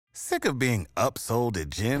Sick of being upsold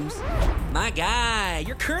at gyms? My guy,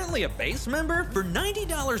 you're currently a base member? For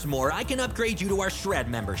 $90 more, I can upgrade you to our Shred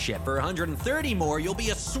membership. For $130 more, you'll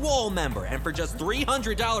be a Swole member. And for just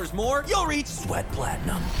 $300 more, you'll reach Sweat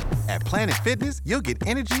Platinum. At Planet Fitness, you'll get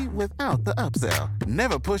energy without the upsell.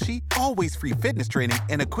 Never pushy, always free fitness training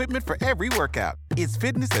and equipment for every workout. It's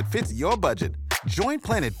fitness that fits your budget. Join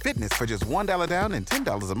Planet Fitness for just $1 down and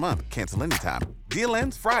 $10 a month. Cancel anytime. Deal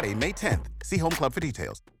ends Friday, May 10th. See Home Club for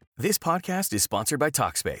details. This podcast is sponsored by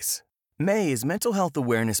Talkspace. May is Mental Health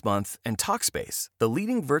Awareness Month, and Talkspace, the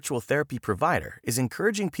leading virtual therapy provider, is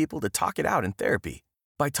encouraging people to talk it out in therapy.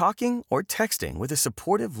 By talking or texting with a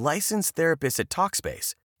supportive, licensed therapist at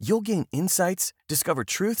Talkspace, you'll gain insights, discover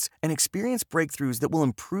truths, and experience breakthroughs that will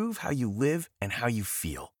improve how you live and how you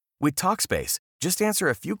feel. With Talkspace, just answer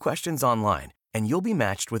a few questions online, and you'll be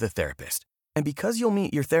matched with a therapist. And because you'll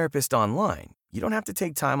meet your therapist online, you don't have to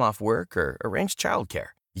take time off work or arrange childcare.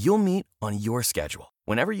 You'll meet on your schedule,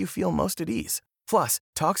 whenever you feel most at ease. Plus,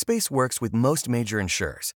 Talkspace works with most major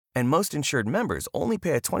insurers, and most insured members only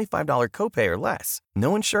pay a $25 copay or less.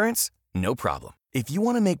 No insurance? No problem. If you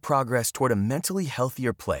want to make progress toward a mentally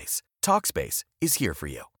healthier place, Talkspace is here for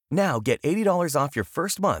you. Now get $80 off your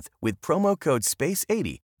first month with promo code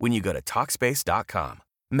SPACE80 when you go to Talkspace.com.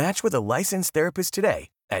 Match with a licensed therapist today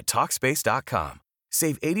at Talkspace.com.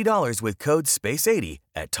 Save $80 with code SPACE80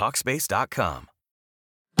 at Talkspace.com.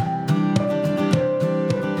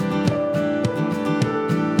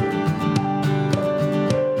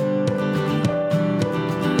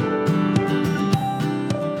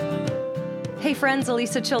 Hey friends,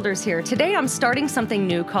 Elisa Childers here. Today I'm starting something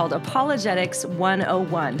new called Apologetics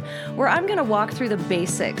 101, where I'm going to walk through the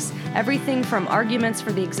basics, everything from arguments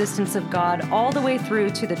for the existence of God all the way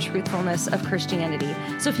through to the truthfulness of Christianity.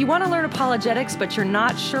 So if you want to learn apologetics but you're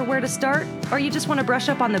not sure where to start, or you just want to brush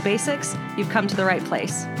up on the basics, you've come to the right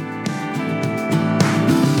place.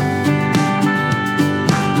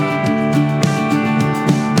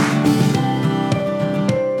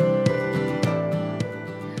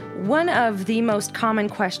 One of the most common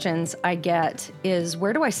questions I get is,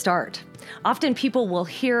 where do I start? Often people will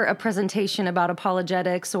hear a presentation about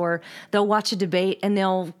apologetics, or they'll watch a debate and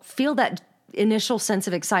they'll feel that initial sense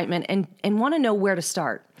of excitement and want to know where to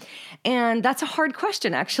start. And that's a hard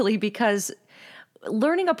question, actually, because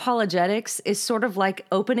learning apologetics is sort of like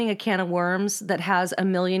opening a can of worms that has a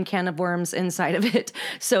million can of worms inside of it.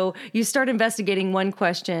 So you start investigating one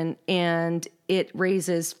question and it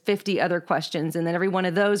raises 50 other questions. And then every one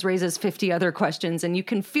of those raises 50 other questions. And you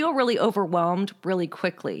can feel really overwhelmed really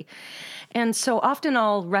quickly. And so often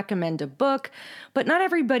I'll recommend a book, but not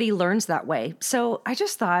everybody learns that way. So I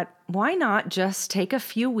just thought, why not just take a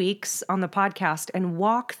few weeks on the podcast and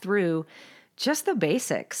walk through just the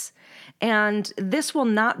basics? And this will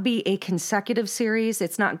not be a consecutive series.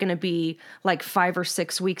 It's not going to be like 5 or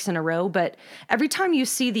 6 weeks in a row, but every time you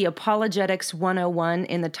see the Apologetics 101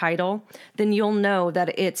 in the title, then you'll know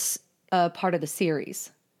that it's a part of the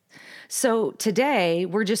series. So today,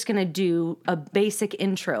 we're just going to do a basic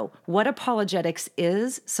intro. What apologetics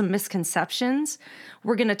is, some misconceptions.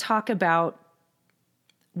 We're going to talk about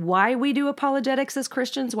why we do apologetics as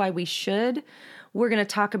Christians, why we should. We're going to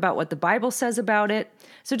talk about what the Bible says about it.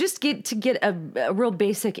 So just get a real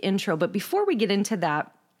basic intro. But before we get into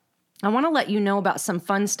that, I want to let you know about some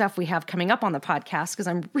fun stuff we have coming up on the podcast, because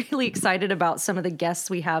I'm really excited about some of the guests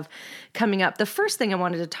we have coming up. The first thing I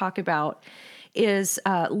wanted to talk about is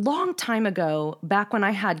a long time ago, back when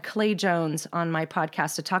I had Clay Jones on my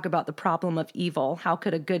podcast to talk about the problem of evil, how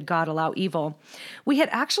could a good God allow evil? We had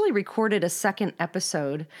actually recorded a second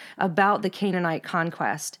episode about the Canaanite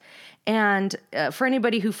conquest. And for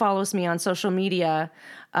anybody who follows me on social media,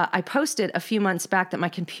 I posted a few months back that my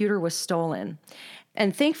computer was stolen.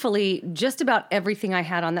 And thankfully, just about everything I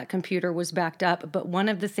had on that computer was backed up. But one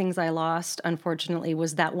of the things I lost, unfortunately,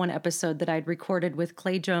 was that one episode that I'd recorded with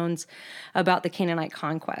Clay Jones about the Canaanite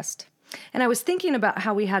conquest. And I was thinking about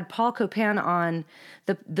how we had Paul Copan on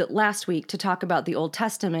the last week to talk about the Old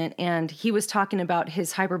Testament, and he was talking about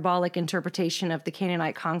his hyperbolic interpretation of the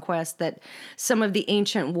Canaanite conquest, that some of the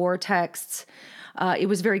ancient war texts, it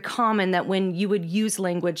was very common that when you would use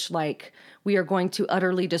language like, we are going to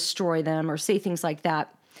utterly destroy them, or say things like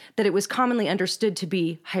that, that it was commonly understood to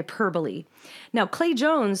be hyperbole. Now, Clay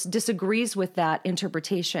Jones disagrees with that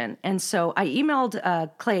interpretation. And so I emailed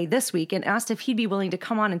Clay this week and asked if he'd be willing to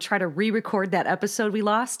come on and try to re-record that episode we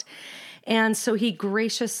lost. And so he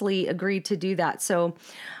graciously agreed to do that. So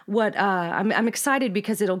I'm excited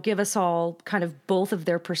because it'll give us all kind of both of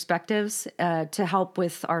their perspectives to help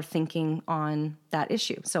with our thinking on that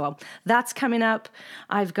issue. So that's coming up.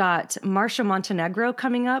 I've got Marcia Montenegro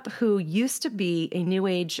coming up, who used to be a New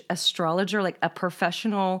Age astrologer, like a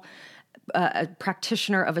professional a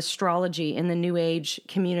practitioner of astrology in the New Age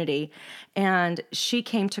community, and she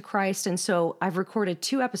came to Christ. And so I've recorded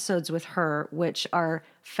 2 episodes with her, which are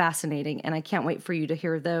fascinating, and I can't wait for you to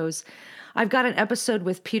hear those. I've got an episode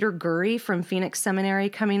with Peter Gurry from Phoenix Seminary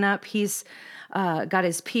coming up. He's got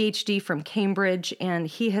his PhD from Cambridge, and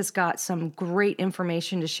he has got some great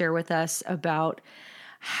information to share with us about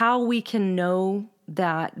how we can know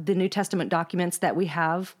that the New Testament documents that we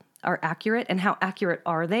have are accurate, and how accurate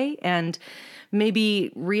are they, and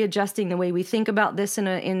maybe readjusting the way we think about this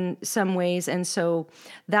in some ways. And so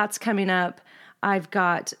that's coming up. I've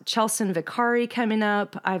got Chelson Vicari coming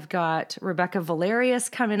up. I've got Rebecca Valerius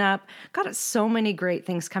coming up. Got so many great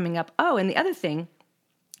things coming up. Oh, and the other thing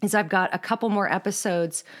is I've got a couple more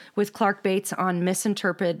episodes with Clark Bates on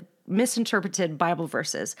misinterpreted Bible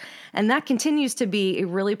verses. And that continues to be a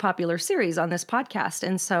really popular series on this podcast.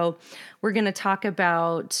 And so we're going to talk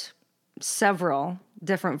about several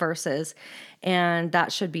different verses, and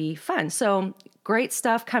that should be fun. So great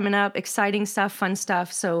stuff coming up, exciting stuff, fun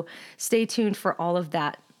stuff. So stay tuned for all of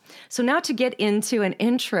that. So now to get into an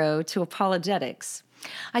intro to apologetics.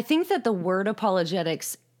 I think that the word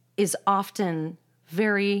apologetics is often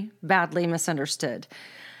very badly misunderstood.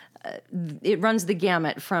 It runs the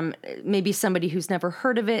gamut from maybe somebody who's never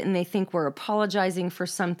heard of it and they think we're apologizing for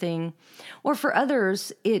something, or for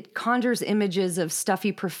others, it conjures images of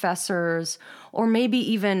stuffy professors, or maybe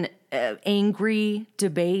even angry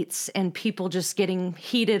debates and people just getting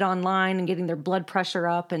heated online and getting their blood pressure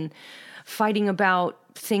up and fighting about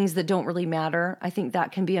things that don't really matter. I think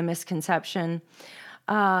that can be a misconception.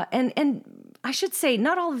 And I should say,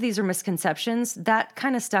 not all of these are misconceptions. That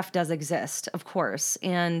kind of stuff does exist, of course.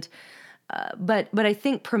 And but I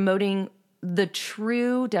think promoting the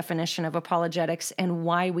true definition of apologetics and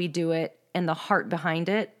why we do it and the heart behind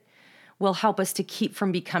it will help us to keep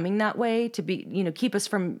from becoming that way, to be, keep us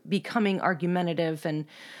from becoming argumentative and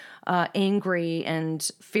angry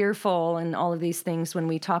and fearful and all of these things when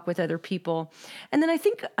we talk with other people. And then I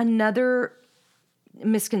think another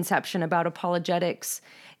misconception about apologetics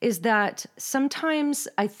is that sometimes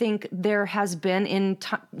I think there has been in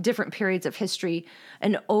different periods of history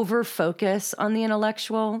an over-focus on the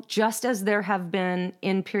intellectual, just as there have been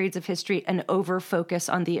in periods of history an over-focus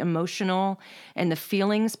on the emotional and the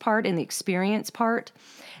feelings part and the experience part.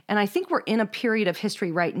 And I think we're in a period of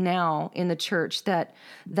history right now in the church that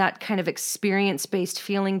kind of experience-based,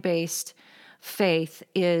 feeling-based faith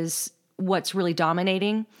is what's really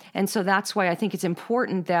dominating. And so that's why I think it's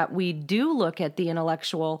important that we do look at the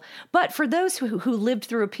intellectual. But for those who lived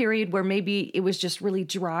through a period where maybe it was just really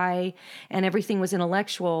dry and everything was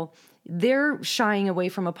intellectual, they're shying away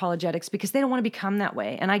from apologetics because they don't want to become that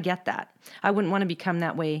way. And I get that. I wouldn't want to become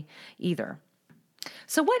that way either.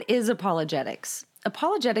 So what is apologetics?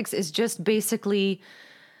 Apologetics is just basically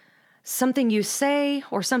something you say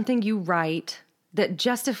or something you write that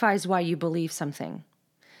justifies why you believe something.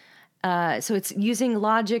 So it's using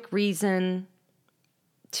logic, reason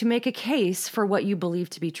to make a case for what you believe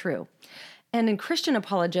to be true. And in Christian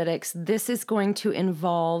apologetics, this is going to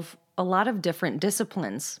involve a lot of different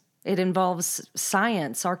disciplines. It involves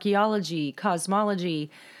science, archaeology, cosmology,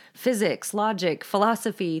 physics, logic,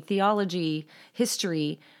 philosophy, theology,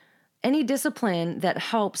 history, any discipline that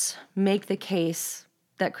helps make the case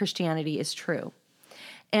that Christianity is true.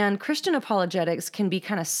 And Christian apologetics can be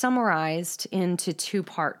kind of summarized into 2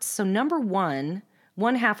 parts. So number one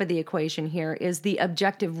half of the equation here is the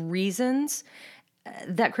objective reasons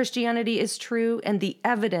that Christianity is true and the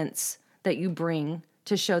evidence that you bring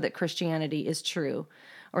to show that Christianity is true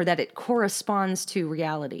or that it corresponds to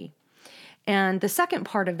reality. And the second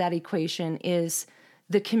part of that equation is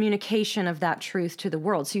the communication of that truth to the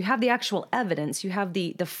world. So you have the actual evidence, you have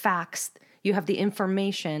the facts, you have the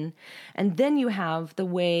information, and then you have the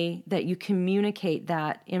way that you communicate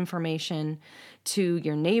that information to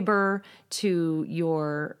your neighbor, to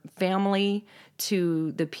your family,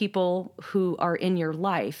 to the people who are in your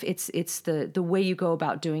life. It's the way you go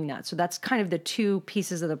about doing that. So that's kind of the 2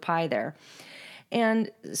 pieces of the pie there. And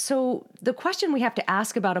so the question we have to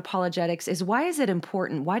ask about apologetics is, why is it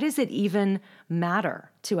important? Why does it even matter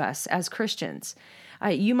to us as Christians?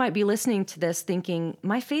 You might be listening to this thinking,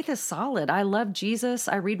 my faith is solid. I love Jesus.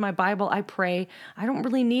 I read my Bible. I pray. I don't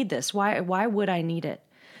really need this. Why would I need it?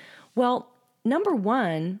 Well, number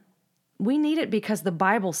one, we need it because the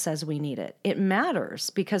Bible says we need it. It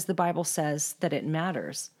matters because the Bible says that it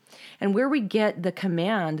matters. And where we get the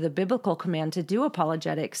command, the biblical command to do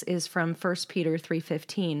apologetics is from 1 Peter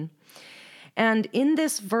 3:15. And in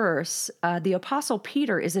this verse, the Apostle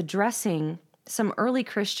Peter is addressing some early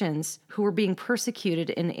Christians who were being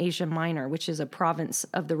persecuted in Asia Minor, which is a province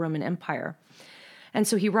of the Roman Empire. And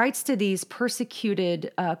so he writes to these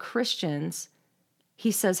persecuted Christians.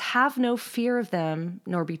 He says, "Have no fear of them,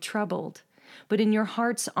 nor be troubled, but in your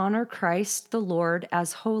hearts honor Christ the Lord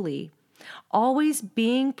as holy, always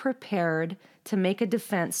being prepared to make a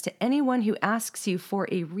defense to anyone who asks you for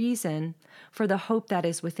a reason for the hope that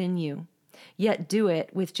is within you. Yet do it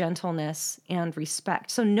with gentleness and respect."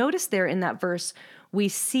 So notice there in that verse, we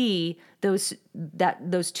see those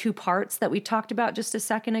two parts that we talked about just a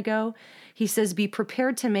second ago. He says, be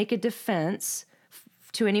prepared to make a defense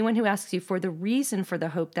to anyone who asks you for the reason for the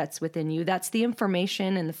hope that's within you. That's the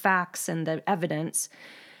information and the facts and the evidence.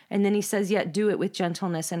 And then he says, yet do it with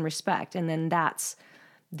gentleness and respect. And then that's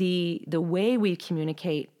the way we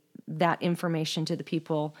communicate that information to the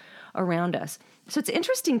people around us. So it's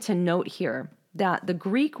interesting to note here that the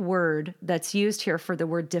Greek word that's used here for the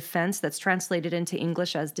word defense, that's translated into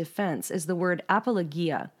English as defense, is the word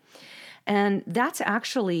apologia. And that's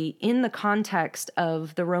actually, in the context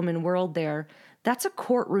of the Roman world there, that's a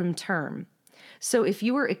courtroom term. So if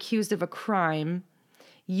you were accused of a crime,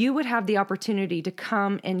 you would have the opportunity to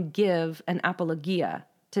come and give an apologia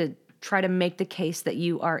to try to make the case that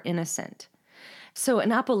you are innocent. So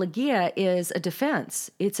an apologia is a defense.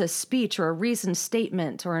 It's a speech or a reasoned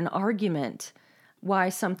statement or an argument why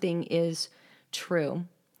something is true.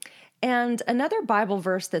 And another Bible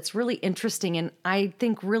verse that's really interesting and I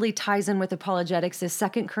think really ties in with apologetics is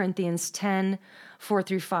 2 Corinthians 10,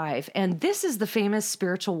 4-5. And this is the famous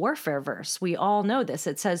spiritual warfare verse. We all know this.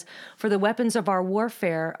 It says, "For the weapons of our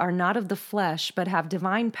warfare are not of the flesh, but have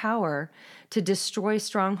divine power to destroy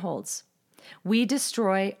strongholds. We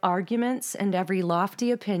destroy arguments and every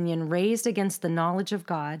lofty opinion raised against the knowledge of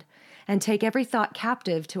God, and take every thought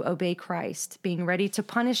captive to obey Christ, being ready to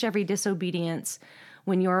punish every disobedience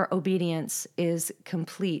when your obedience is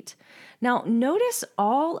complete." Now, notice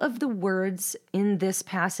all of the words in this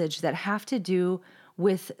passage that have to do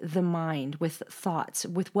with the mind, with thoughts,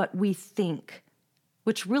 with what we think,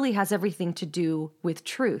 which really has everything to do with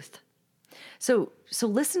truth. So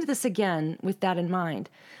listen to this again with that in mind.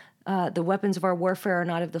 The weapons of our warfare are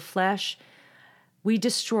not of the flesh. We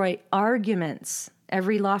destroy arguments,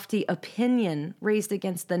 every lofty opinion raised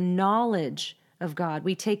against the knowledge of God.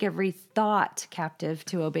 We take every thought captive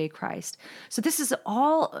to obey Christ. So this is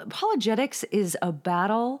all, apologetics is a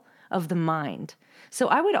battle of the mind. So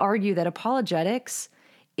I would argue that apologetics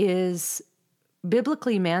is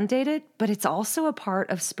biblically mandated, but it's also a part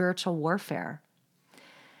of spiritual warfare.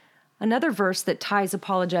 Another verse that ties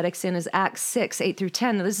apologetics in is Acts 6,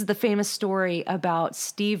 8-10. Now, this is the famous story about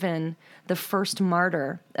Stephen, the first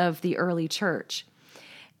martyr of the early church.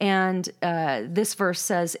 And this verse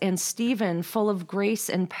says, "And Stephen, full of grace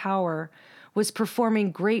and power, was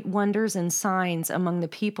performing great wonders and signs among the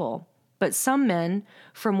people. But some men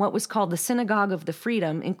from what was called the Synagogue of the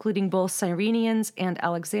Freedom, including both Cyrenians and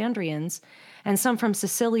Alexandrians, and some from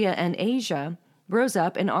Cilicia and Asia, rose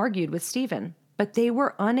up and argued with Stephen. But they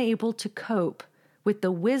were unable to cope with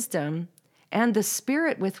the wisdom and the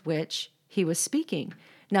spirit with which he was speaking."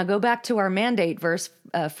 Now go back to our mandate verse,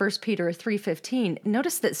 1 Peter 3:15.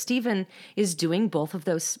 Notice that Stephen is doing both of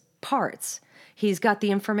those parts. He's got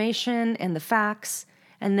the information and the facts,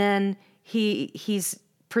 and then he's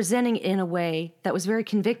presenting it in a way that was very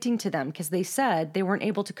convicting to them because they said they weren't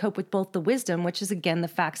able to cope with both the wisdom, which is again the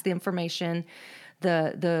facts, the information,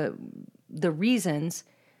 the reasons,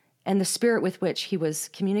 and the spirit with which he was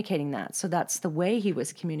communicating that. So that's the way he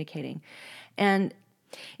was communicating. And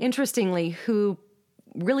interestingly, who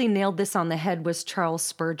really nailed this on the head was Charles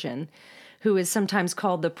Spurgeon, who is sometimes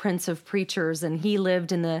called the Prince of Preachers, and he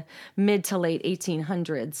lived in the mid to late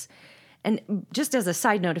 1800s. And just as a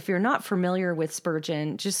side note, if you're not familiar with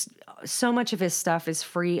Spurgeon, just so much of his stuff is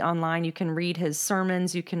free online. You can read his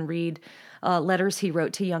sermons, you can read letters he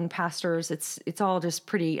wrote to young pastors. It's all just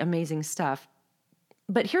pretty amazing stuff.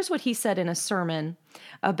 But here's what he said in a sermon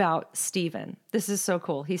about Stephen. This is so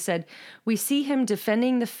cool. He said, "We see him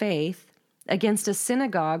defending the faith against a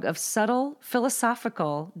synagogue of subtle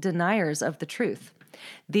philosophical deniers of the truth.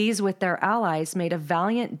 These, with their allies, made a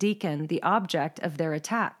valiant deacon the object of their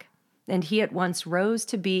attack, and he at once rose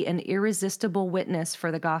to be an irresistible witness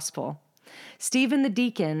for the gospel. Stephen the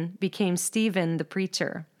deacon became Stephen the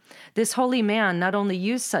preacher, This holy man not only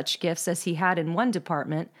used such gifts as he had in one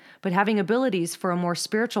department, but having abilities for a more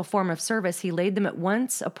spiritual form of service, he laid them at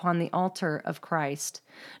once upon the altar of Christ.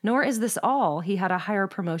 Nor is this all. He had a higher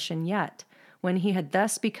promotion yet, when he had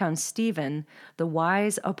thus become Stephen, the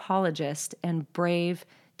wise apologist and brave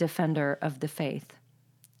defender of the faith.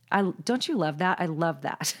 Don't you love that? I love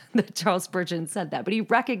that Charles Spurgeon said that. But he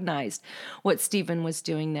recognized what Stephen was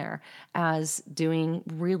doing there as doing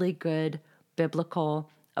really good biblical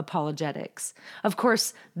apologetics. Of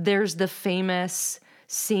course, there's the famous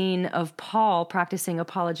scene of Paul practicing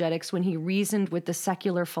apologetics when he reasoned with the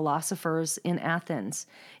secular philosophers in Athens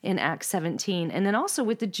in Acts 17, and then also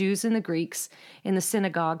with the Jews and the Greeks in the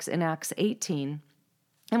synagogues in Acts 18.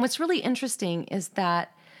 And what's really interesting is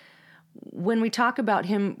that when we talk about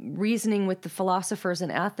him reasoning with the philosophers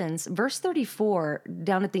in Athens, verse 34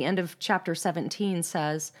 down at the end of chapter 17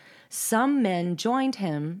 says, "Some men joined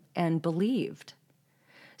him and believed."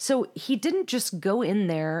 So he didn't just go in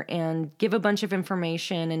there and give a bunch of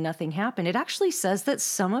information and nothing happened. It actually says that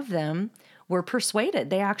some of them were persuaded.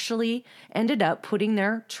 They actually ended up putting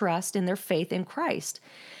their trust and their faith in Christ.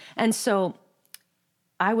 And so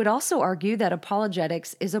I would also argue that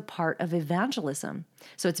apologetics is a part of evangelism.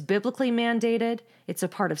 So it's biblically mandated, it's a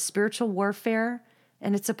part of spiritual warfare,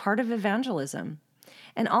 and it's a part of evangelism.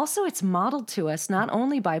 And also it's modeled to us not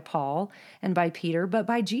only by Paul and by Peter, but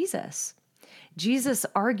by Jesus. Jesus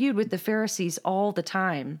argued with the Pharisees all the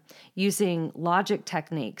time using logic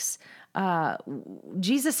techniques.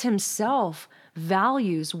 Jesus himself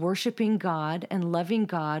values worshiping God and loving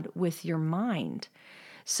God with your mind.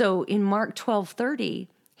 So in Mark 12:30,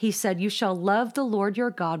 he said, "You shall love the Lord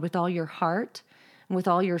your God with all your heart, and with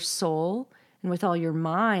all your soul, and with all your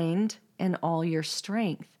mind, and all your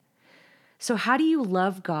strength." So how do you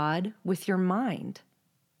love God with your mind?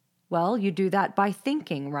 Well, you do that by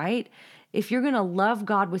thinking, right? If you're going to love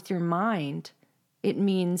God with your mind, it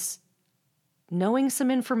means knowing some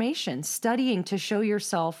information, studying to show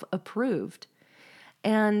yourself approved.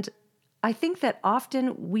 And I think that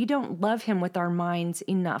often we don't love him with our minds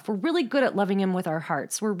enough. We're really good at loving him with our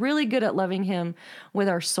hearts. We're really good at loving him with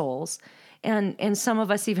our souls, and some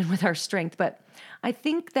of us even with our strength. But I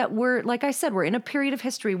think that like I said, we're in a period of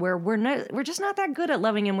history where we're just not that good at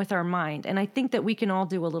loving him with our mind. And I think that we can all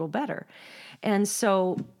do a little better. And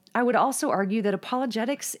so I would also argue that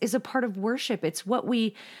apologetics is a part of worship. It's what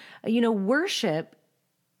worship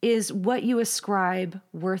is what you ascribe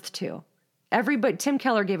worth to. Tim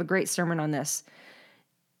Keller gave a great sermon on this.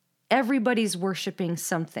 Everybody's worshiping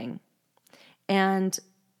something. And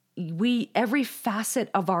every facet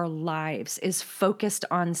of our lives is focused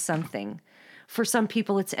on something. For some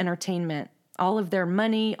people, it's entertainment. All of their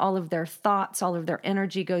money, all of their thoughts, all of their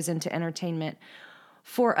energy goes into entertainment.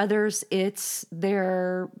 For others, it's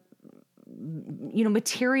their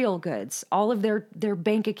material goods. All of their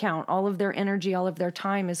bank account, all of their energy, all of their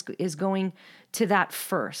time is going to that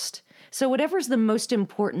first. So whatever's the most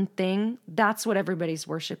important thing, that's what everybody's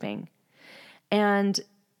worshiping. And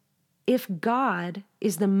if God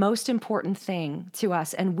is the most important thing to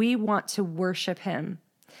us and we want to worship him,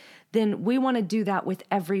 then we want to do that with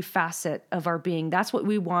every facet of our being. That's what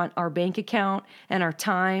we want our bank account and our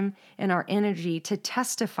time and our energy to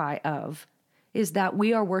testify of, is that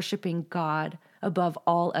we are worshiping God above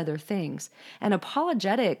all other things. And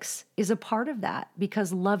apologetics is a part of that,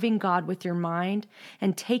 because loving God with your mind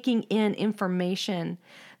and taking in information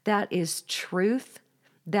that is truth,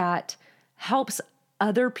 that helps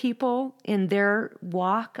other people in their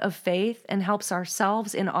walk of faith and helps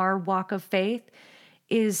ourselves in our walk of faith,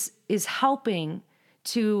 is helping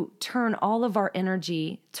to turn all of our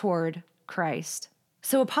energy toward Christ.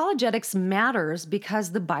 So apologetics matters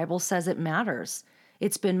because the Bible says it matters.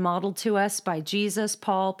 It's been modeled to us by Jesus,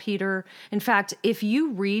 Paul, Peter. In fact, if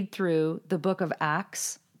you read through the book of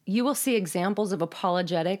Acts, you will see examples of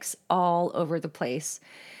apologetics all over the place.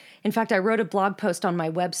 In fact, I wrote a blog post on my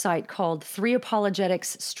website called 3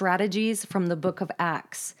 Apologetics Strategies from the Book of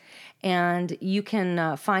Acts. And you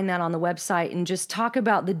can find that on the website and just talk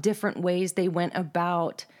about the different ways they went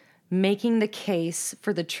about making the case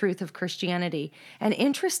for the truth of Christianity. And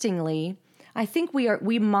interestingly, I think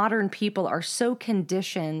we modern people are so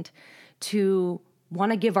conditioned to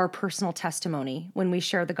want to give our personal testimony when we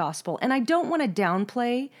share the gospel. And I don't want to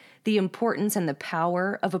downplay the importance and the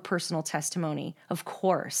power of a personal testimony. Of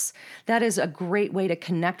course, that is a great way to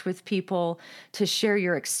connect with people, to share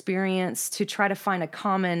your experience, to try to find a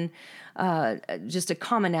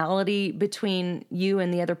commonality between you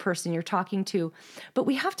and the other person you're talking to. But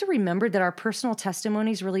we have to remember that our personal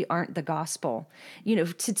testimonies really aren't the gospel.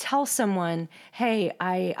 To tell someone, hey,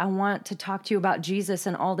 I want to talk to you about Jesus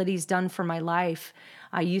and all that he's done for my life.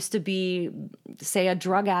 I used to be, say, a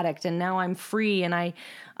drug addict, and now I'm free, and I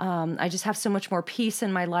just have so much more peace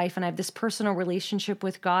in my life, and I have this personal relationship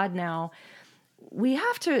with God now. We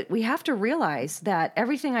have to realize that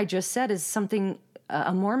everything I just said is something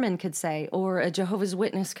a Mormon could say or a Jehovah's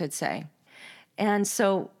Witness could say. And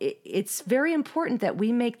so it's very important that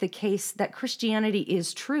we make the case that Christianity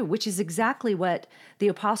is true, which is exactly what the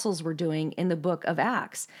apostles were doing in the book of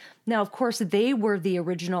Acts. Now, of course, they were the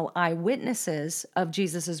original eyewitnesses of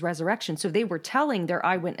Jesus' resurrection. So they were telling their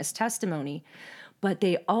eyewitness testimony, but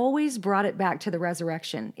they always brought it back to the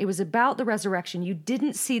resurrection. It was about the resurrection. You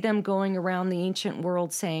didn't see them going around the ancient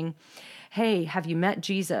world saying, hey, have you met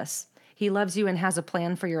Jesus? He loves you and has a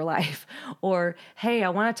plan for your life. Or, hey, I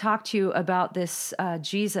want to talk to you about this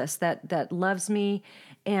Jesus that loves me,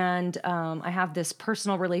 and I have this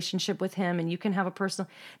personal relationship with him, and you can have a personal.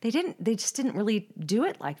 They just didn't really do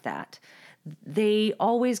it like that. They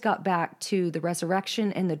always got back to the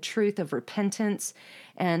resurrection and the truth of repentance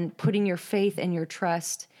and putting your faith and your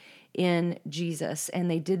trust in Jesus. And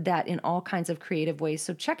they did that in all kinds of creative ways.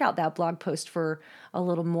 So check out that blog post for a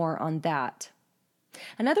little more on that.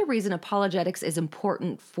 Another reason apologetics is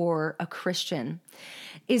important for a Christian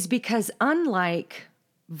is because unlike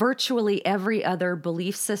virtually every other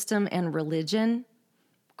belief system and religion,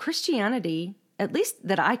 Christianity, at least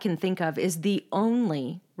that I can think of, is the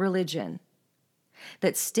only religion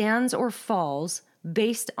that stands or falls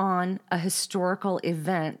based on a historical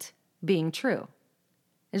event being true.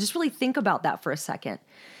 And just really think about that for a second.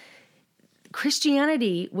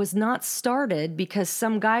 Christianity was not started because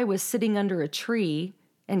some guy was sitting under a tree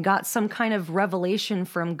and got some kind of revelation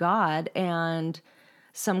from God and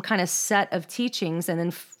some kind of set of teachings and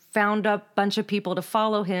then found a bunch of people to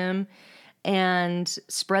follow him and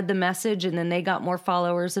spread the message, and then they got more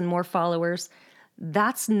followers and more followers.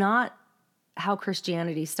 That's not how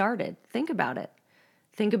Christianity started. Think about it.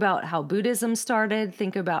 Think about how Buddhism started.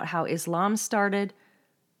 Think about how Islam started.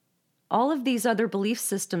 All of these other belief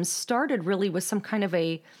systems started really with some kind of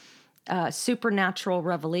a supernatural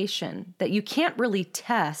revelation that you can't really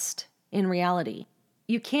test in reality.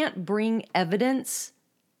 You can't bring evidence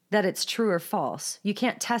that it's true or false. You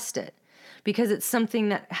can't test it because it's something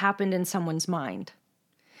that happened in someone's mind.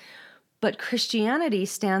 But Christianity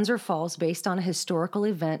stands or falls based on a historical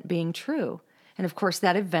event being true. And of course,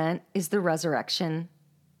 that event is the resurrection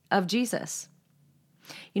of Jesus.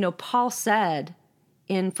 You know, Paul said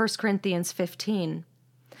in 1 Corinthians 15,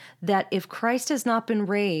 that if Christ has not been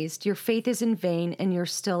raised, your faith is in vain and you're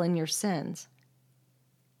still in your sins.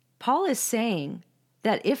 Paul is saying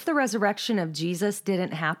that if the resurrection of Jesus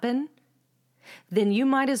didn't happen, then you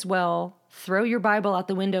might as well throw your Bible out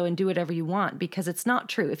the window and do whatever you want, because it's not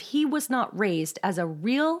true. If he was not raised as a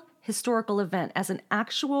real historical event, as an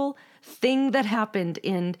actual thing that happened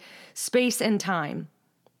in space and time,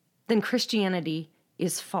 then Christianity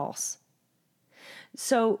is false.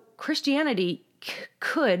 So Christianity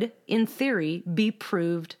could, in theory, be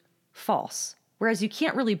proved false, whereas you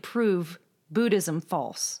can't really prove Buddhism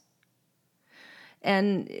false.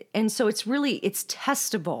 And so it's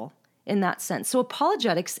testable in that sense. So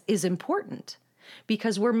apologetics is important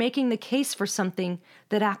because we're making the case for something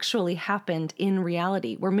that actually happened in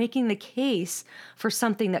reality. We're making the case for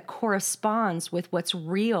something that corresponds with what's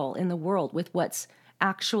real in the world, with what's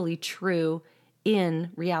actually true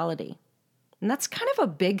in reality. And that's kind of a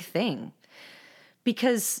big thing,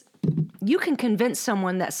 because you can convince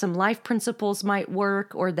someone that some life principles might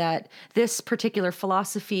work or that this particular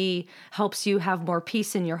philosophy helps you have more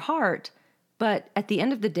peace in your heart. But at the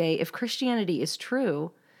end of the day, if Christianity is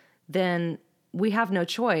true, then we have no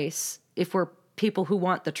choice, if we're people who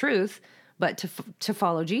want the truth, but to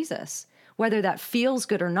follow Jesus, whether that feels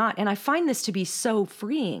good or not. And I find this to be so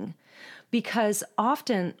freeing, because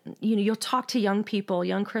often, you'll talk to young people,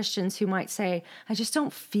 young Christians who might say, I just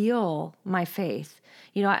don't feel my faith.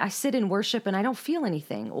 I sit in worship and I don't feel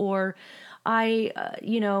anything. Or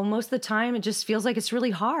most of the time it just feels like it's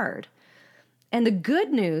really hard. And the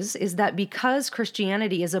good news is that because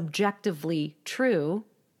Christianity is objectively true,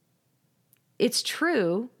 it's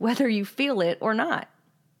true whether you feel it or not.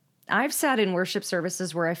 I've sat in worship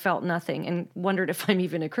services where I felt nothing and wondered if I'm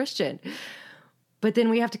even a Christian. But then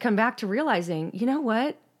we have to come back to realizing, you know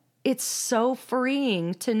what? It's so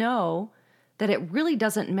freeing to know that it really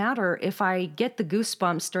doesn't matter if I get the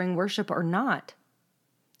goosebumps during worship or not.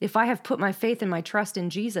 If I have put my faith and my trust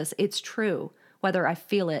in Jesus, it's true, whether I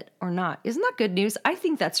feel it or not. Isn't that good news? I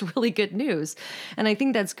think that's really good news. And I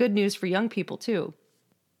think that's good news for young people too.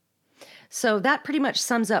 So that pretty much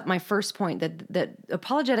sums up my first point, that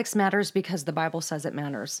apologetics matters because the Bible says it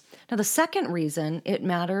matters. Now, the second reason it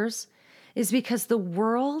matters is because the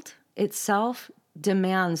world itself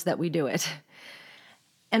demands that we do it.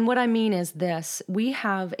 And what I mean is this: we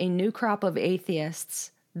have a new crop of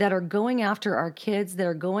atheists that are going after our kids, that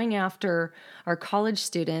are going after our college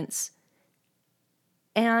students,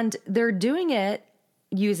 and they're doing it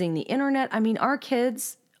using the internet. I mean, our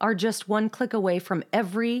kids are just one click away from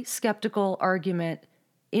every skeptical argument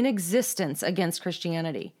in existence against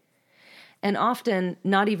Christianity. And often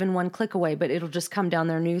not even one click away, but it'll just come down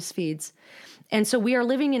their news feeds. And so we are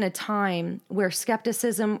living in a time where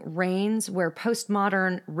skepticism reigns, where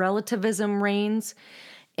postmodern relativism reigns,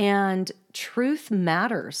 and truth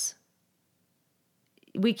matters.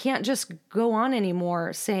 We can't just go on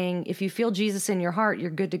anymore saying, if you feel Jesus in your heart, you're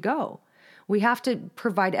good to go. We have to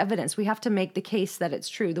provide evidence. We have to make the case that it's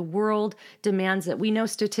true. The world demands it. We know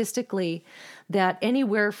statistically that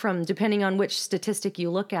anywhere from, depending on which statistic you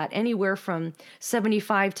look at, anywhere from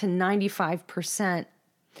 75 to 95%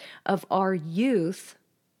 of our youth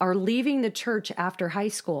are leaving the church after high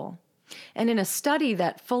school. And in a study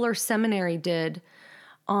that Fuller Seminary did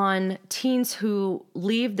on teens who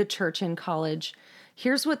leave the church in college,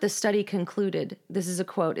 here's what the study concluded. This is a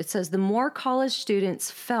quote. It says, the more college students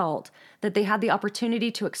felt that they had the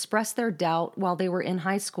opportunity to express their doubt while they were in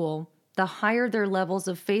high school, the higher their levels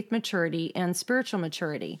of faith maturity and spiritual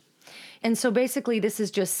maturity. And so basically this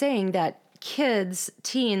is just saying that kids,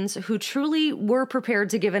 teens who truly were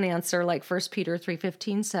prepared to give an answer, like 1 Peter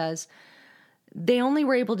 3:15 says, they only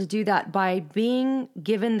were able to do that by being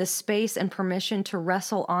given the space and permission to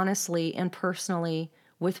wrestle honestly and personally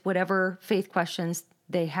with whatever faith questions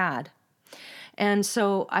they had. And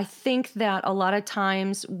so I think that a lot of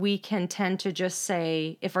times we can tend to just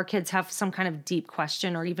say, if our kids have some kind of deep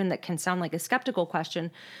question, or even that can sound like a skeptical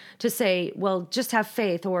question, to say, well, just have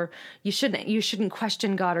faith, or you shouldn't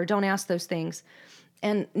question God, or don't ask those things.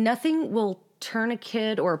 And nothing will turn a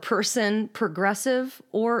kid or a person progressive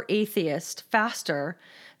or atheist faster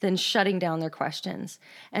than shutting down their questions.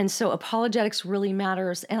 And so apologetics really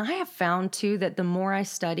matters. And I have found too that the more I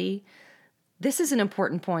study, this is an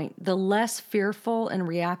important point, the less fearful and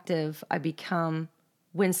reactive I become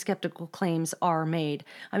when skeptical claims are made.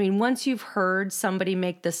 I mean, once you've heard somebody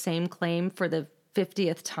make the same claim for the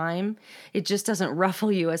 50th time, it just doesn't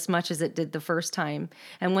ruffle you as much as it did the first time.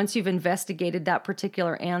 And once you've investigated that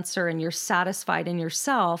particular answer and you're satisfied in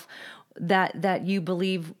yourself that you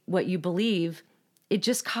believe what you believe, it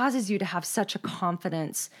just causes you to have such a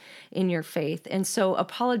confidence in your faith. And so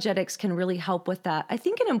apologetics can really help with that. I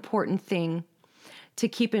think an important thing to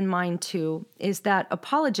keep in mind too is that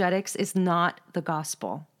apologetics is not the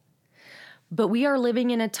gospel. But we are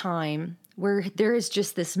living in a time where there is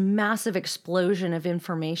just this massive explosion of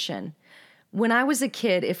information. When I was a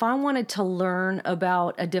kid, if I wanted to learn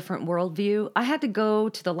about a different worldview, I had to go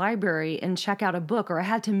to the library and check out a book, or I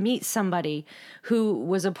had to meet somebody who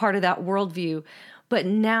was a part of that worldview. But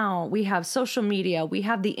now we have social media, we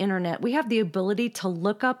have the internet, we have the ability to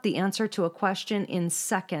look up the answer to a question in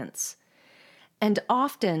seconds. And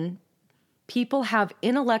often people have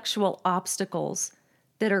intellectual obstacles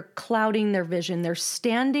that are clouding their vision. They're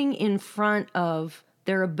standing in front of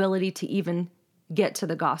their ability to even get to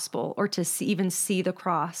the gospel or to even see the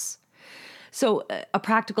cross. So a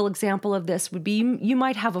practical example of this would be you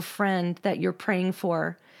might have a friend that you're praying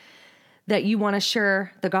for that you want to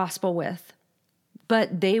share the gospel with,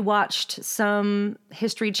 but they watched some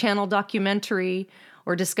History Channel documentary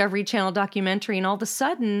or Discovery Channel documentary, and all of a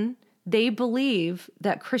sudden they believe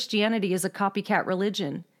that Christianity is a copycat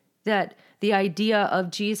religion, that the idea of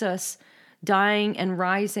Jesus dying and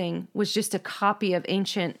rising was just a copy of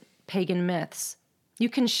ancient pagan myths. You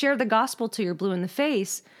can share the gospel till you're blue in the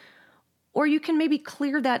face, or you can maybe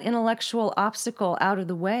clear that intellectual obstacle out of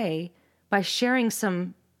the way by sharing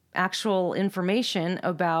some actual information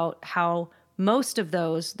about how most of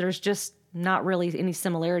those, there's just not really any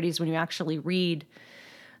similarities when you actually read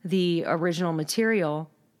the original material.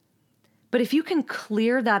 But if you can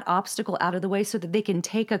clear that obstacle out of the way so that they can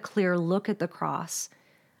take a clear look at the cross,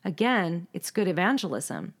 again, it's good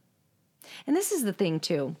evangelism. And this is the thing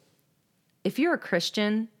too. If you're a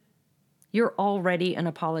Christian, you're already an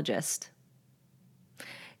apologist.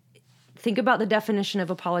 Think about the definition of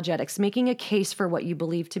apologetics, making a case for what you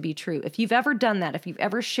believe to be true. If you've ever done that, if you've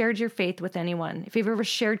ever shared your faith with anyone, if you've ever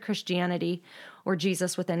shared Christianity or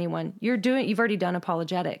Jesus with anyone, you've already done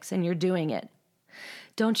apologetics and you're doing it.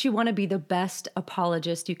 Don't you want to be the best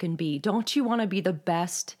apologist you can be? Don't you want to be the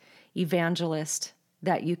best evangelist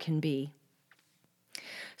that you can be?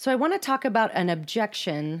 So I want to talk about an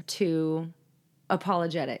objection to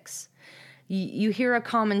apologetics. You hear a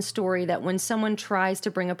common story that when someone tries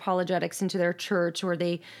to bring apologetics into their church, or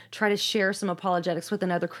they try to share some apologetics with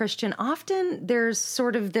another Christian, often there's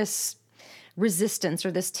sort of this resistance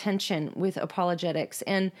or this tension with apologetics.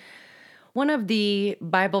 And one of the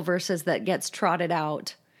Bible verses that gets trotted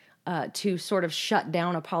out to sort of shut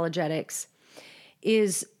down apologetics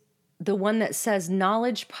is the one that says,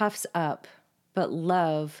 knowledge puffs up, but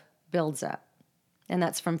love builds up. And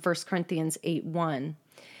that's from 1 Corinthians 8:1.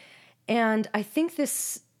 And I think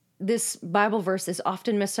this Bible verse is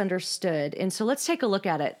often misunderstood. And so let's take a look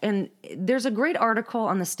at it. And there's a great article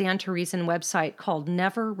on the Stand to Reason website called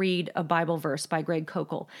Never Read a Bible Verse by Greg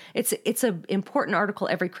Koukl. It's an important article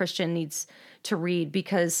every Christian needs to read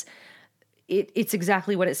because it's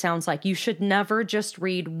exactly what it sounds like. You should never just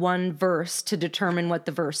read one verse to determine what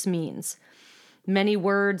the verse means. Many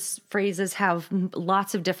words, phrases have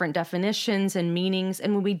lots of different definitions and meanings.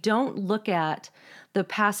 And when we don't look at the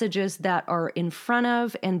passages that are in front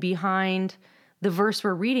of and behind the verse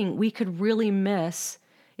we're reading, we could really miss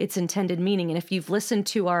its intended meaning. And if you've listened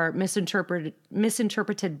to our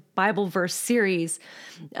misinterpreted Bible verse series,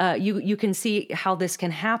 you can see how this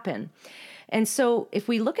can happen. And so if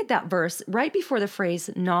we look at that verse, right before the phrase,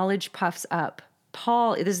 knowledge puffs up,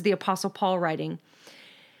 this is the Apostle Paul writing,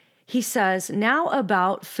 he says, now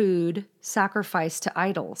about food sacrificed to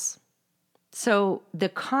idols. So the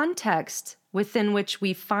context within which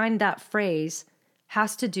we find that phrase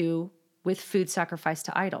has to do with food sacrificed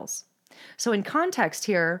to idols. So in context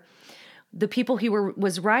here, the people he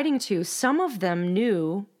was writing to, some of them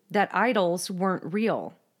knew that idols weren't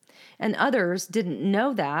real, and others didn't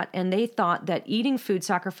know that, and they thought that eating food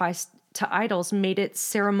sacrificed to idols made it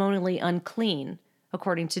ceremonially unclean,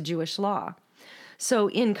 according to Jewish law. So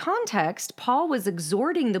in context, Paul was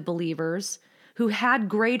exhorting the believers who had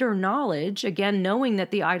greater knowledge, again, knowing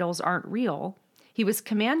that the idols aren't real. He was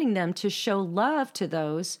commanding them to show love to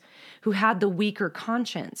those who had the weaker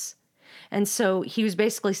conscience. And so he was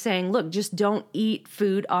basically saying, look, just don't eat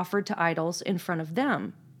food offered to idols in front of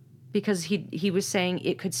them, because he was saying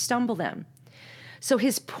it could stumble them. So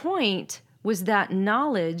his point was that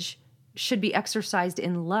knowledge should be exercised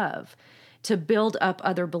in love to build up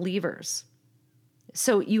other believers.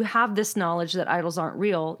 So you have this knowledge that idols aren't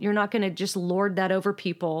real. You're not going to just lord that over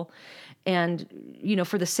people and,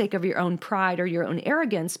 for the sake of your own pride or your own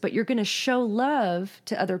arrogance, but you're going to show love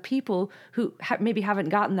to other people who maybe haven't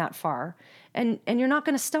gotten that far. And you're not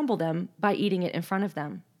going to stumble them by eating it in front of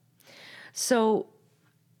them. So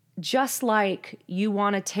just like you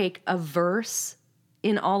want to take a verse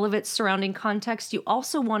in all of its surrounding context, you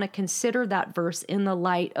also want to consider that verse in the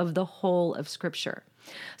light of the whole of Scripture.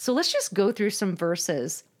 So let's just go through some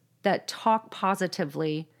verses that talk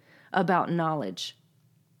positively about knowledge.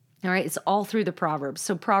 All right, it's all through the Proverbs.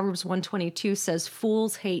 So Proverbs 1:22 says,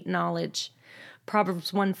 fools hate knowledge.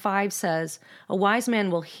 Proverbs 1:5 says, a wise man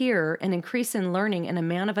will hear and increase in learning, and a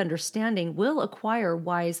man of understanding will acquire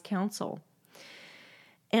wise counsel.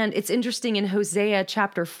 And it's interesting, in Hosea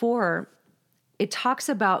chapter 4, it talks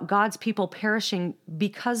about God's people perishing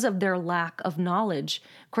because of their lack of knowledge.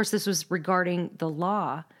 Of course, this was regarding the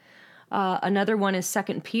law. Another one is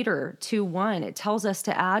 2 Peter 2:1. It tells us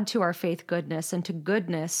to add to our faith goodness, and to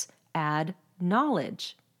goodness add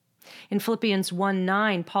knowledge. In Philippians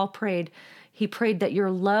 1:9, Paul prayed that your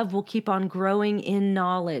love will keep on growing in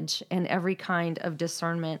knowledge and every kind of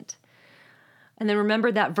discernment. And then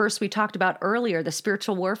remember that verse we talked about earlier, the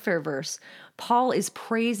spiritual warfare verse. Paul is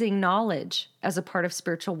praising knowledge as a part of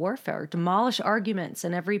spiritual warfare. Demolish arguments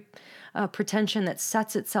and every pretension that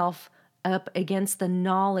sets itself up against the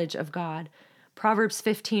knowledge of God. Proverbs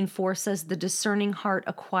 15:4 says, the discerning heart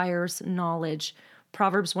acquires knowledge.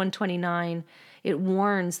 Proverbs 1:29, it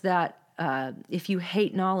warns that if you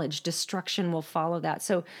hate knowledge, destruction will follow that.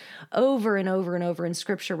 So over and over and over in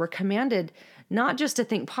Scripture, we're commanded not just to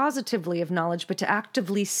think positively of knowledge, but to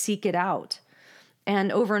actively seek it out. And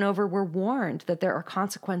over, we're warned that there are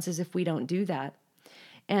consequences if we don't do that.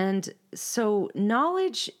 And so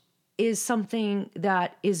knowledge is something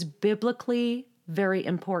that is biblically very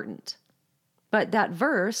important. But that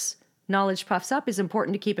verse, knowledge puffs up, is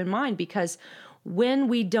important to keep in mind, because when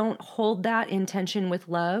we don't hold that in tension with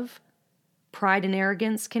love, pride and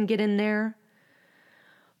arrogance can get in there.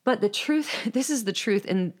 But the truth, this is the truth,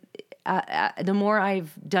 and the more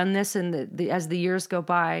I've done this and as the years go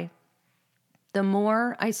by, the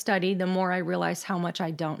more I study, the more I realize how much I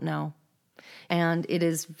don't know. And it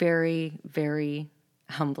is very, very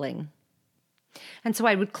humbling. And so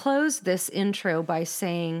I would close this intro by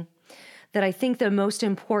saying that I think the most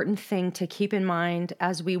important thing to keep in mind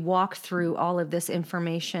as we walk through all of this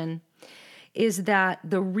information is that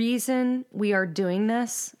the reason we are doing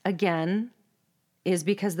this, again, is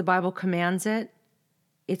because the Bible commands it.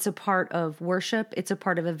 It's a part of worship. It's a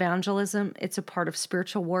part of evangelism. It's a part of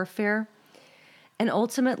spiritual warfare. And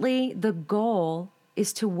ultimately, the goal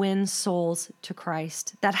is to win souls to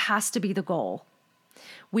Christ. That has to be the goal.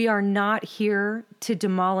 We are not here to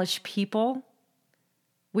demolish people.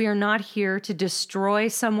 We are not here to destroy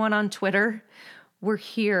someone on Twitter. We're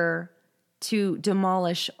here to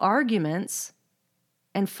demolish arguments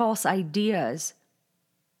and false ideas,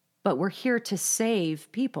 but we're here to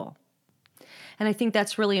save people. And I think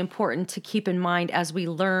that's really important to keep in mind as we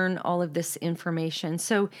learn all of this information.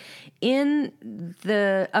 So in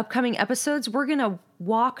the upcoming episodes, we're going to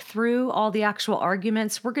walk through all the actual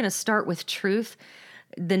arguments. We're going to start with truth,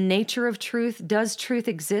 the nature of truth. Does truth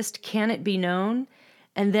exist? Can it be known?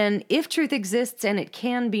 And then if truth exists and it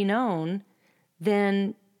can be known,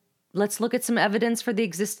 then let's look at some evidence for the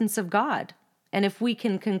existence of God. And if we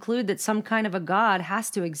can conclude that some kind of a God has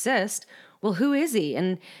to exist, well, who is he?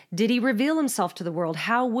 And did he reveal himself to the world?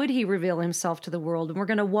 How would he reveal himself to the world? And we're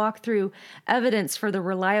going to walk through evidence for the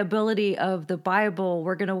reliability of the Bible.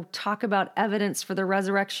 We're going to talk about evidence for the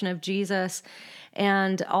resurrection of Jesus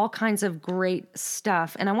and all kinds of great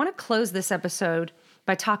stuff. And I want to close this episode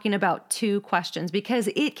by talking about 2 questions, because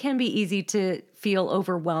it can be easy to feel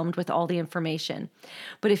overwhelmed with all the information.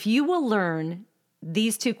 But if you will learn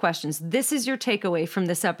these 2 questions, this is your takeaway from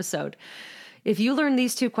this episode. If you learn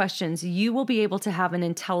these 2 questions, you will be able to have an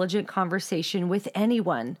intelligent conversation with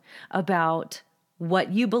anyone about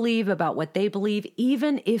what you believe, about what they believe,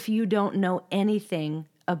 even if you don't know anything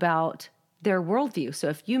about their worldview. So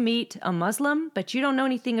if you meet a Muslim, but you don't know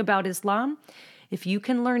anything about Islam, if you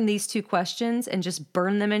can learn these 2 questions and just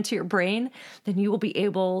burn them into your brain, then you will be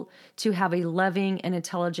able to have a loving and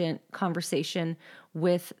intelligent conversation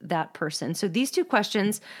with that person. So these 2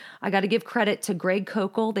 questions, I got to give credit to Greg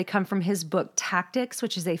Koukl. They come from his book, Tactics,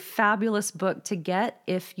 which is a fabulous book to get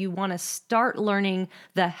if you want to start learning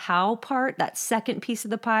the how part, that second piece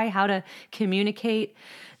of the pie, how to communicate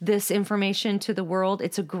this information to the world.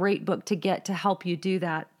 It's a great book to get to help you do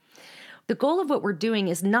that. The goal of what we're doing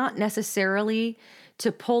is not necessarily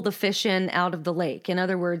to pull the fish in out of the lake. In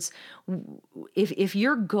other words, if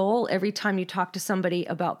your goal every time you talk to somebody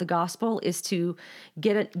about the gospel is to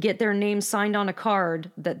get their name signed on a card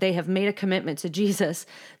that they have made a commitment to Jesus,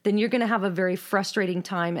 then you're going to have a very frustrating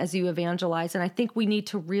time as you evangelize. And I think we need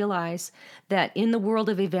to realize that in the world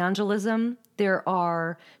of evangelism, there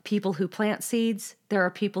are people who plant seeds, there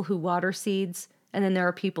are people who water seeds, and then there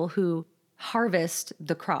are people who harvest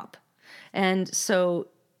the crop. And so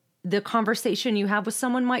the conversation you have with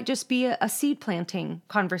someone might just be a seed planting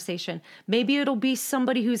conversation. Maybe it'll be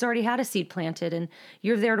somebody who's already had a seed planted and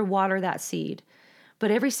you're there to water that seed.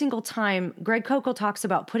 But every single time, Greg Koukl talks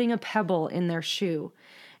about putting a pebble in their shoe.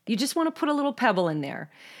 You just want to put a little pebble in there.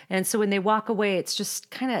 And so when they walk away, it's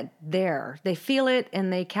just kind of there. They feel it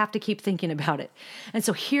and they have to keep thinking about it. And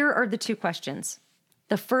so here are the 2 questions.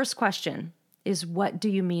 The first question is, what do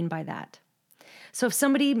you mean by that? So if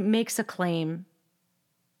somebody makes a claim,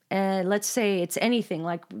 let's say it's anything,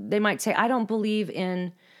 like they might say, I don't believe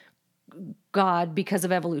in God because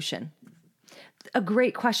of evolution. A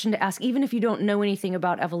great question to ask, even if you don't know anything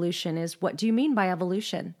about evolution, is what do you mean by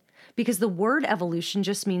evolution? Because the word evolution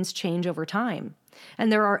just means change over time.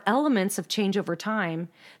 And there are elements of change over time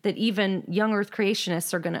that even young earth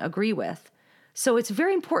creationists are going to agree with. So it's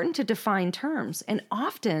very important to define terms. And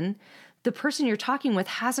often the person you're talking with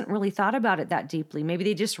hasn't really thought about it that deeply. Maybe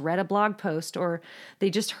they just read a blog post or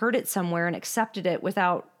they just heard it somewhere and accepted it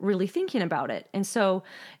without really thinking about it. And so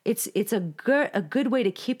it's a good way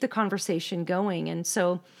to keep the conversation going. And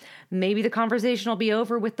so maybe the conversation will be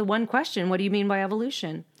over with the one question, what do you mean by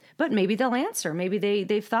evolution? But maybe they'll answer. Maybe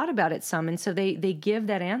they've thought about it some, and so they give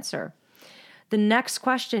that answer. The next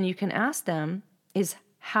question you can ask them is,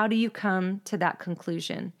 how do you come to that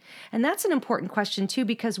conclusion? And that's an important question too,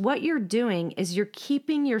 because what you're doing is you're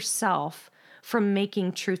keeping yourself from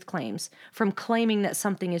making truth claims, from claiming that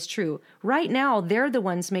something is true. Right now, they're the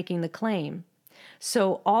ones making the claim.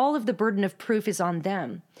 So all of the burden of proof is on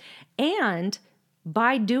them. And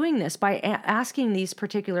by doing this, by asking these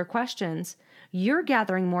particular questions, you're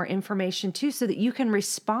gathering more information too, so that you can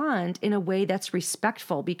respond in a way that's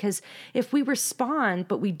respectful. Because if we respond,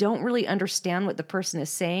 but we don't really understand what the person is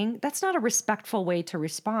saying, that's not a respectful way to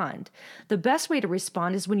respond. The best way to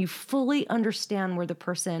respond is when you fully understand where the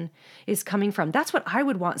person is coming from. That's what I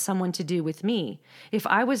would want someone to do with me. If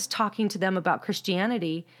I was talking to them about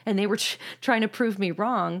Christianity and they were trying to prove me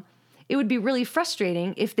wrong, it would be really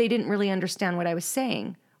frustrating if they didn't really understand what I was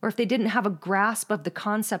saying, or if they didn't have a grasp of the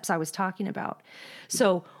concepts I was talking about.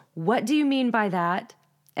 So what do you mean by that?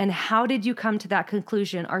 And how did you come to that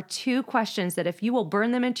conclusion are 2 questions that if you will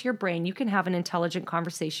burn them into your brain, you can have an intelligent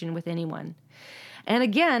conversation with anyone. And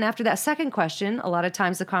again, after that second question, a lot of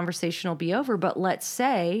times the conversation will be over, but let's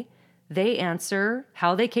say they answer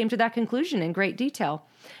how they came to that conclusion in great detail.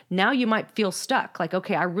 Now you might feel stuck, like,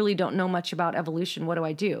 okay, I really don't know much about evolution. What do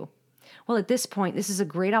I do? Well, at this point, this is a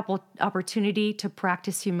great opportunity to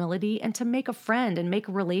practice humility and to make a friend and make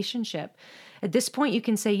a relationship. At this point, you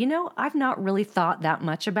can say, I've not really thought that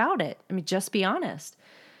much about it. I mean, just be honest.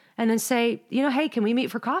 And then say, hey, can we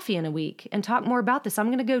meet for coffee in a week and talk more about this? I'm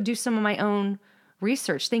going to go do some of my own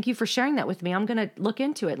research. Thank you for sharing that with me. I'm going to look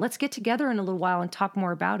into it. Let's get together in a little while and talk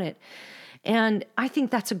more about it. And I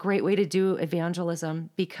think that's a great way to do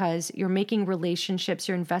evangelism because you're making relationships,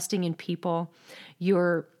 you're investing in people,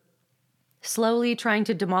 you're slowly trying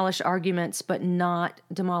to demolish arguments, but not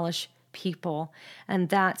demolish people. And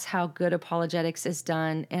that's how good apologetics is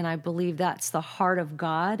done. And I believe that's the heart of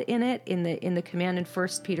God in it. In the command in 1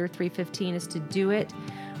 Peter 3:15 is to do it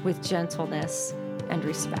with gentleness and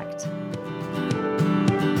respect.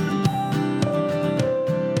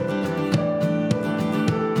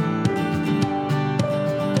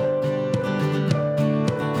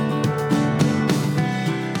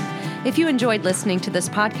 If you enjoyed listening to this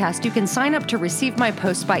podcast, you can sign up to receive my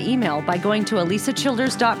posts by email by going to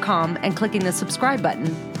elisachilders.com and clicking the subscribe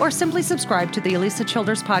button, or simply subscribe to the Elisa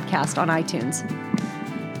Childers podcast on iTunes.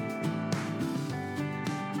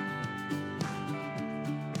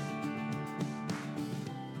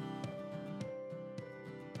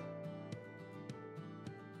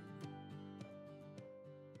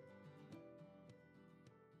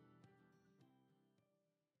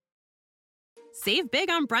 Save big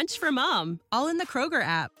on brunch for mom, all in the Kroger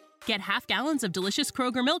app. Get half gallons of delicious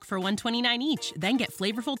Kroger milk for $1.29 each. Then get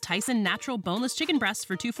flavorful Tyson natural boneless chicken breasts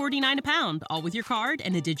for $2.49 a pound, all with your card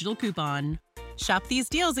and a digital coupon. Shop these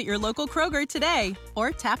deals at your local Kroger today, or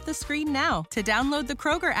tap the screen now to download the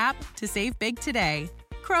Kroger app to save big today.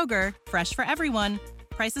 Kroger, fresh for everyone.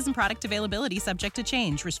 Prices and product availability subject to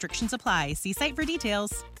change. Restrictions apply. See site for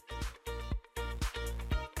details.